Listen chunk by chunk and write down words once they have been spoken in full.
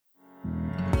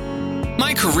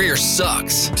My career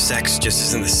sucks. Sex just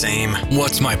isn't the same.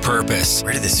 What's my purpose?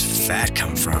 Where did this fat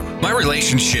come from? My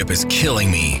relationship is killing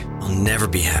me. I'll never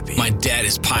be happy. My debt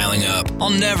is piling up. I'll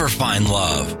never find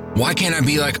love. Why can't I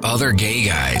be like other gay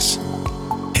guys?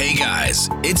 Hey guys,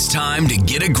 it's time to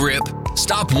get a grip,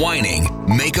 stop whining,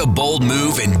 make a bold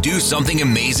move, and do something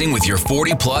amazing with your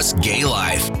 40-plus gay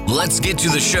life. Let's get to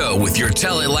the show with your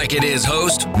Tell It Like It Is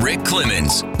host, Rick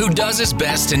Clemens, who does his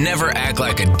best to never act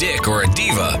like a dick or a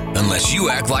diva unless you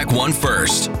act like one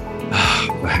first.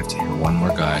 I have to hear one more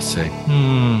guy say,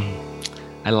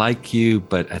 I like you,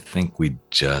 but I think we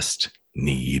just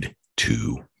need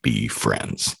to be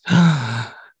friends.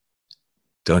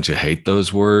 Don't you hate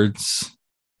those words?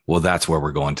 Well, that's where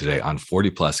we're going today on 40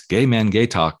 Plus Gay Men, Gay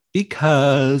Talk,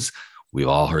 because we've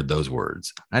all heard those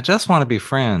words. I just want to be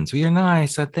friends. Well, you're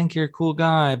nice. I think you're a cool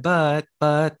guy. But.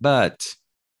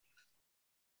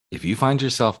 If you find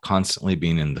yourself constantly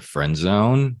being in the friend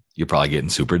zone, you're probably getting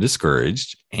super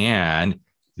discouraged. And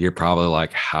you're probably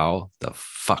like, how the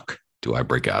fuck do I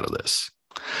break out of this?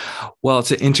 Well,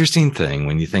 it's an interesting thing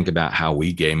when you think about how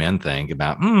we gay men think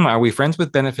about, are we friends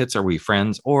with benefits? Are we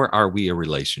friends or are we a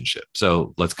relationship?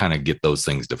 So let's kind of get those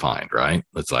things defined, right?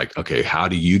 It's like, okay, how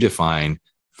do you define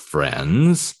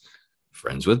friends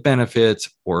with benefits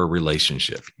or a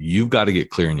relationship? You've got to get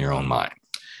clear in your own mind.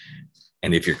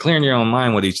 And if you're clear in your own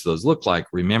mind what each of those look like,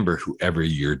 remember whoever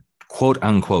you're quote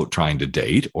unquote trying to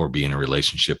date or be in a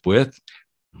relationship with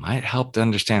might help to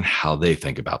understand how they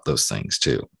think about those things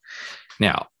too.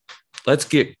 Now, let's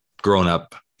get grown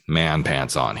up man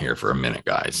pants on here for a minute,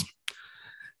 guys.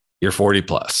 You're 40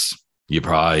 plus.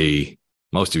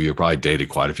 Most of you have probably dated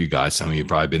quite a few guys. Some of you have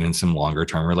probably been in some longer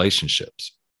term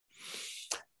relationships.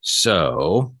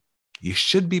 So you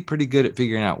should be pretty good at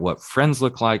figuring out what friends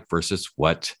look like versus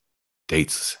what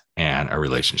dates and a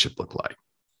relationship look like.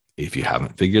 If you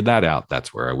haven't figured that out,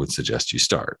 that's where I would suggest you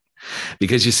start.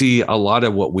 Because you see, a lot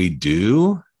of what we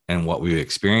do and what we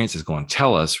experience is going to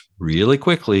tell us really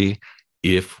quickly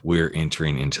if we're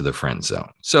entering into the friend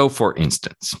zone. So for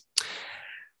instance,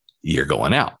 you're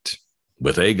going out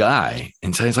with a guy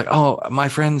and so he's like, oh, my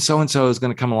friend so-and-so is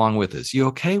going to come along with us. You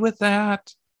okay with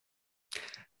that?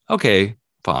 Okay,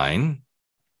 fine.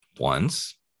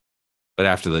 Once. But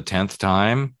after the 10th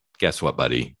time, guess what,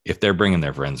 buddy? If they're bringing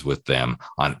their friends with them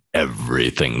on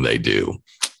everything they do,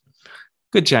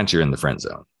 good chance you're in the friend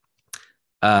zone.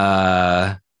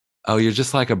 Oh, you're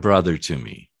just like a brother to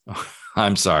me.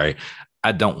 I'm sorry.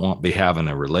 I don't want to be having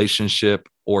a relationship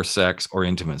or sex or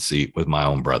intimacy with my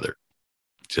own brother.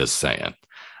 Just saying.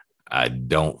 I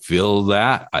don't feel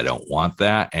that. I don't want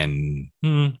that. And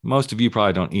most of you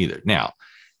probably don't either. Now,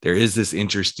 there is this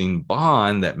interesting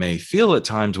bond that may feel at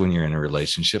times when you're in a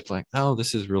relationship like, oh,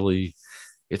 this is really,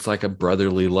 it's like a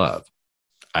brotherly love.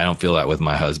 I don't feel that with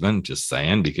my husband, just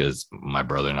saying, because my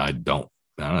brother and I don't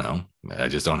know. I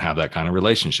just don't have that kind of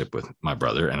relationship with my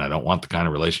brother. And I don't want the kind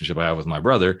of relationship I have with my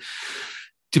brother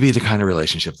to be the kind of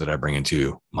relationship that I bring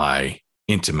into my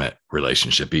intimate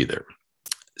relationship either.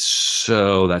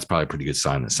 So that's probably a pretty good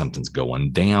sign that something's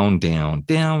going down.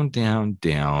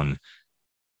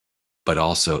 But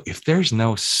also, if there's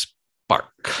no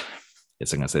spark,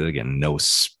 yes, I'm going to say that again, no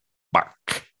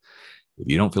spark. If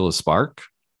you don't feel a spark,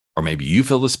 or maybe you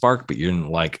feel the spark, but you're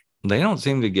like, they don't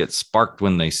seem to get sparked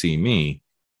when they see me.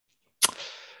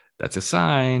 That's a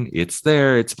sign. It's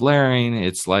there. It's blaring.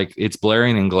 It's like it's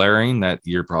blaring and glaring that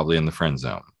you're probably in the friend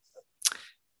zone.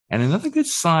 And another good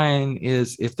sign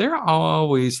is if they're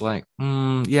always like,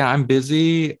 yeah, I'm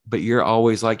busy, but you're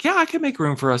always like, yeah, I can make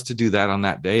room for us to do that on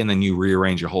that day. And then you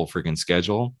rearrange your whole freaking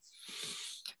schedule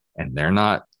and they're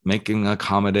not making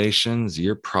accommodations.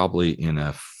 You're probably in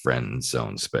a friend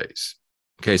zone space.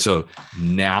 Okay, so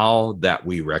now that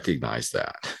we recognize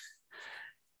that,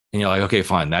 and you're like, okay,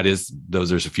 fine, there's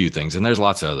a few things. And there's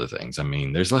lots of other things. I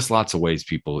mean, there's lots of ways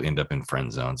people end up in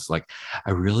friend zones. Like,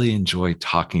 I really enjoy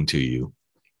talking to you.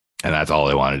 And that's all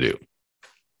they want to do.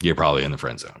 You're probably in the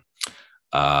friend zone.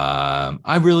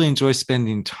 I really enjoy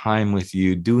spending time with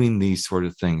you, doing these sort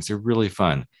of things. They're really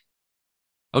fun.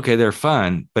 Okay, they're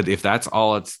fun, but if that's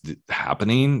all it's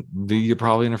happening, you're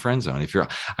probably in a friend zone.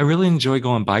 I really enjoy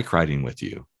going bike riding with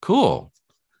you. Cool.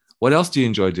 What else do you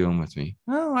enjoy doing with me?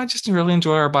 Oh, I just really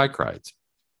enjoy our bike rides.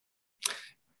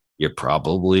 You're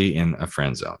probably in a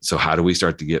friend zone. So how do we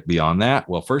start to get beyond that?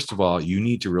 Well, first of all, you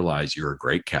need to realize you're a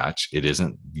great catch. It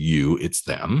isn't you, it's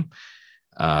them.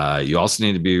 You also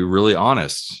need to be really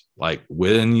honest. Like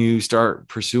when you start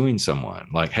pursuing someone,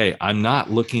 like, hey, I'm not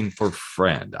looking for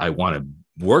friend. I want to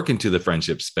work into the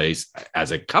friendship space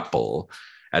as a couple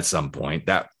at some point.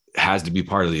 That has to be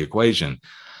part of the equation.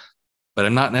 but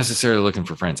I'm not necessarily looking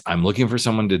for friends. I'm looking for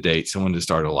someone to date, someone to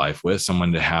start a life with,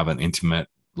 someone to have an intimate,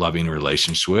 loving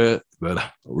relationship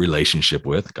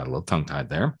with. Got a little tongue tied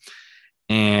there.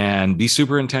 And be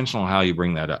super intentional how you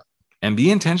bring that up. And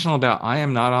be intentional about, I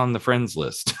am not on the friends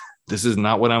list. This is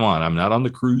not what I'm on. I'm not on the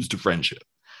cruise to friendship.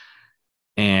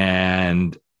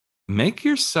 And make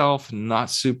yourself not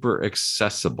super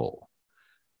accessible.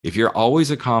 If you're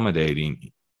always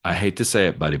accommodating, I hate to say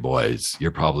it, buddy boys,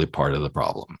 you're probably part of the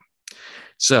problem.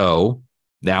 So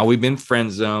now we've been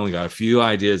friend zone. We got a few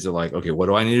ideas of like, okay, what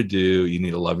do I need to do? You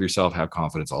need to love yourself, have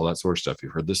confidence, all that sort of stuff.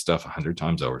 You've heard this stuff 100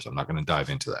 times over, so I'm not going to dive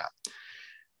into that.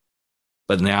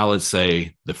 But now let's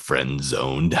say the friend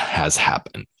zoned has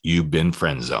happened. You've been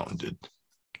friend zoned.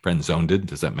 Friend zoned.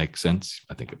 Does that make sense?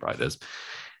 I think it probably does.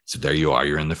 So there you are.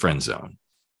 You're in the friend zone.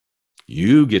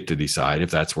 You get to decide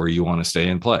if that's where you want to stay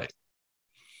and play.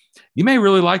 You may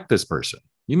really like this person.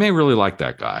 You may really like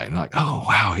that guy and like, oh,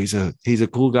 wow, he's a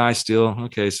cool guy still.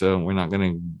 Okay. So we're not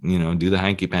going to, do the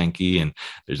hanky panky, and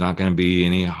there's not going to be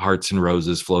any hearts and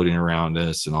roses floating around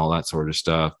us and all that sort of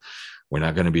stuff. We're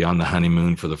not going to be on the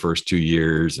honeymoon for the first 2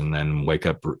 years and then wake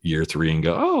up year 3 and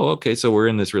go, oh, okay, so we're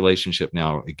in this relationship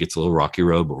now. It gets a little rocky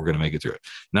road, but we're going to make it through it.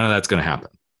 None of that's going to happen.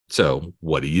 So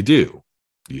what do? Do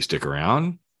you stick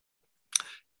around?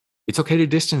 It's okay to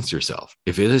distance yourself.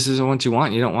 If this isn't what you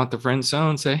want, you don't want the friend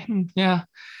zone, say, yeah,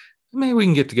 maybe we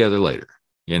can get together later,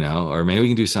 or maybe we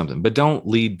can do something, but don't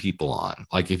lead people on.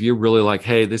 Like if you're really like,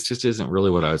 hey, this just isn't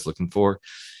really what I was looking for,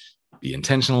 be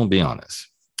intentional and be honest.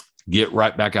 Get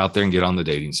right back out there and get on the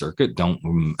dating circuit.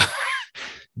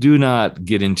 Do not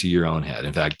get into your own head.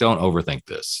 In fact, don't overthink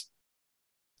this.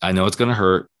 I know it's going to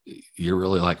hurt. You're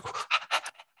really like,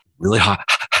 really hot,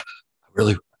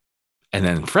 really. And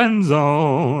then friend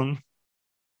zone,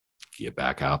 get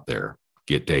back out there,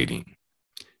 get dating.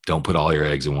 Don't put all your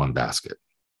eggs in one basket.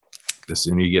 The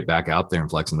sooner you get back out there and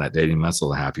flexing that dating muscle,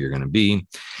 the happier you're going to be.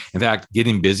 In fact,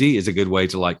 getting busy is a good way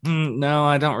to like, no,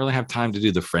 I don't really have time to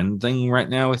do the friend thing right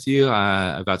now with you.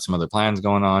 I've got some other plans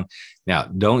going on. Now,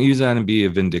 don't use that and be a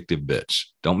vindictive bitch.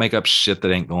 Don't make up shit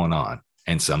that ain't going on.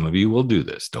 And some of you will do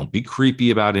this. Don't be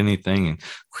creepy about anything and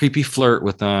creepy flirt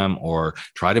with them or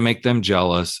try to make them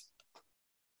jealous.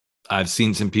 I've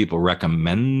seen some people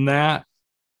recommend that.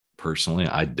 Personally,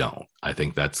 I don't. I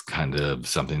think that's kind of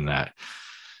something that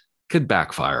could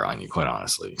backfire on you, quite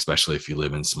honestly, especially if you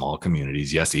live in small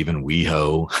communities. Yes, even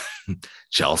WeHo,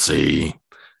 Chelsea,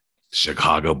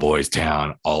 Chicago, Boys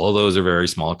Town, all of those are very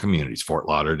small communities. Fort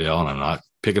Lauderdale, and I'm not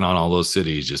picking on all those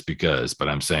cities just because, but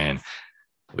I'm saying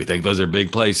we think those are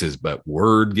big places, but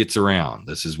word gets around.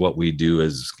 This is what we do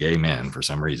as gay men. For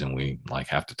some reason, we like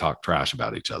have to talk trash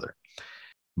about each other.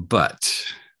 But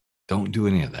don't do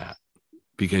any of that,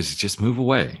 because just move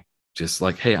away. Just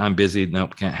like, hey, I'm busy.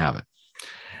 Nope, can't have it.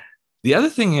 The other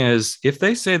thing is, if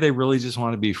they say they really just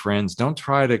want to be friends, don't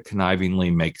try to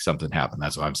connivingly make something happen.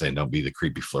 That's why I'm saying don't be the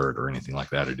creepy flirt or anything like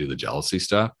that or do the jealousy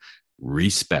stuff.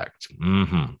 Respect.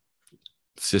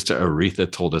 Sister Aretha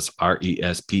told us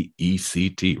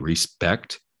RESPECT,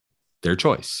 respect their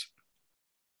choice.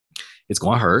 It's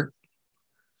going to hurt,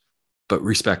 but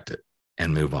respect it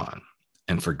and move on.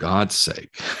 And for God's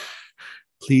sake,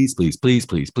 please, please, please,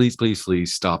 please, please, please,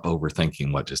 please stop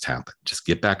overthinking what just happened. Just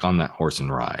get back on that horse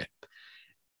and ride.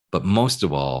 But most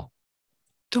of all,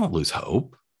 don't lose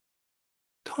hope.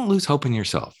 Don't lose hope in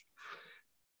yourself.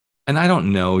 And I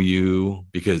don't know you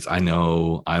because I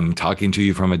know I'm talking to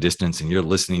you from a distance and you're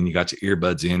listening. You got your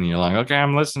earbuds in and you're like, okay,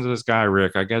 I'm listening to this guy,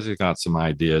 Rick. I guess he's got some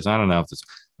ideas. I don't know if this,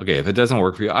 okay, if it doesn't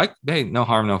work for you, hey, no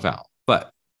harm, no foul. But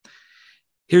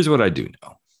here's what I do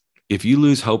know. If you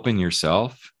lose hope in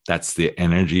yourself, that's the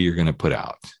energy you're going to put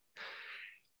out.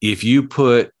 If you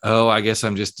put, oh, I guess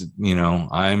I'm just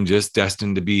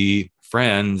destined to be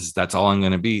friends. That's all I'm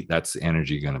going to be. That's the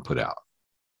energy you're going to put out.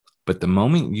 But the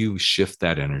moment you shift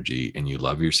that energy and you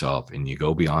love yourself and you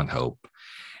go beyond hope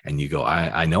and you go,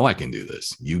 I know I can do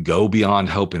this. You go beyond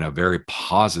hope in a very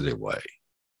positive way.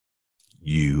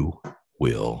 You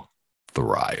will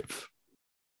thrive.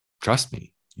 Trust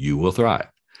me, you will thrive.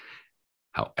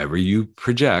 However you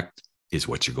project is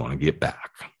what you're going to get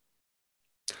back.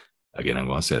 Again, I'm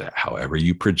going to say that. However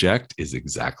you project is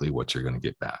exactly what you're going to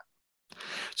get back.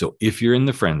 So if you're in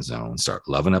the friend zone, start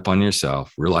loving up on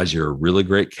yourself, realize you're a really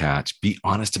great catch, be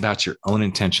honest about your own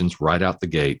intentions right out the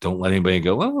gate. Don't let anybody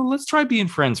go, well, let's try being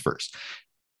friends first.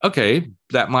 Okay,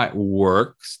 that might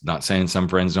work. Not saying some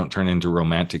friends don't turn into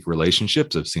romantic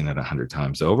relationships. I've seen that 100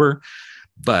 times over.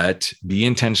 But be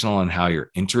intentional on how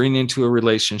you're entering into a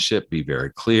relationship. Be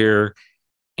very clear.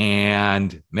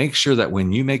 And make sure that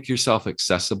when you make yourself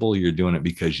accessible, you're doing it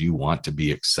because you want to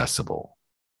be accessible.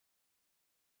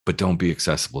 but don't be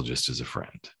accessible just as a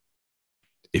friend.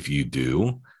 If you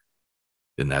do,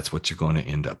 then that's what you're going to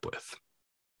end up with.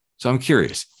 So I'm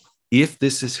curious, if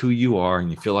this is who you are and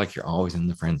you feel like you're always in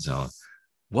the friend zone,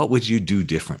 what would you do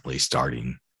differently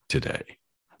starting today?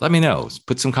 Let me know.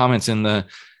 Put some comments in the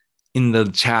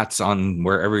chats on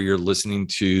wherever you're listening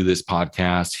to this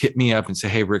podcast. Hit me up and say,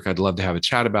 hey, Rick, I'd love to have a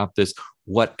chat about this,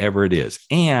 whatever it is.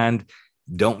 And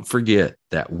don't forget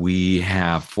that we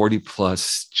have 40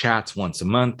 plus chats once a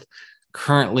month.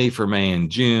 Currently for May and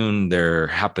June, they're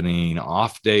happening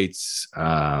off dates.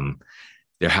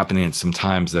 They're happening at some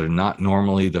times that are not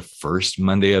normally the first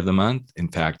Monday of the month. In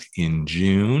fact, in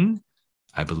June,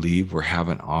 I believe we're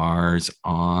having ours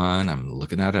on. I'm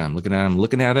looking at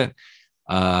it.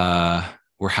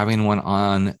 We're having one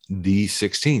on the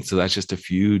 16th. So that's just a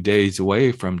few days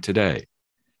away from today.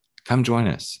 Come join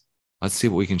us. Let's see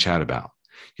what we can chat about.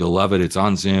 You'll love it. It's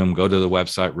on Zoom. Go to the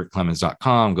website,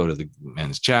 rickclemens.com. Go to the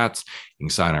men's chats. You can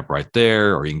sign up right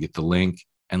there, or you can get the link,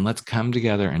 and let's come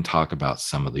together and talk about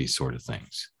some of these sort of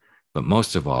things. But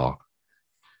most of all,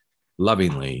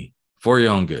 lovingly, for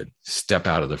your own good, step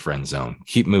out of the friend zone.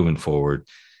 Keep moving forward.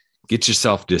 Get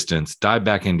yourself distance. Dive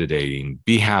back into dating.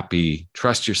 Be happy.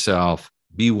 Trust yourself.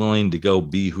 Be willing to go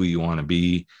be who you want to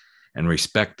be, and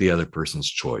respect the other person's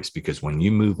choice, because when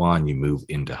you move on, you move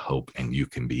into hope and you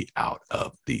can be out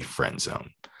of the friend zone.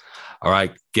 All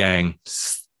right, gang,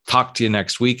 talk to you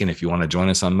next week. And if you want to join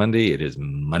us on Monday, it is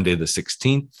Monday, the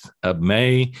 16th of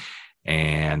May.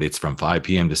 And it's from 5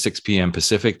 p.m. to 6 p.m.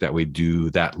 Pacific that we do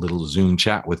that little Zoom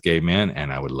chat with gay men.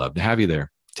 And I would love to have you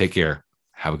there. Take care.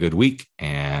 Have a good week,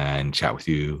 and chat with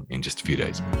you in just a few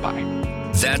days. Bye.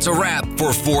 That's a wrap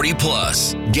for 40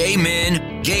 Plus. Gay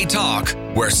men, gay talk,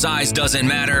 where size doesn't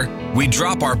matter. We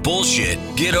drop our bullshit,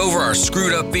 get over our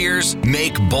screwed up fears,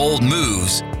 make bold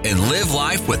moves, and live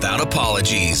life without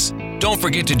apologies. Don't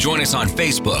forget to join us on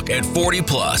Facebook at 40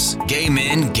 Plus, Gay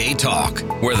Men, Gay Talk,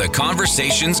 where the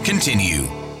conversations continue.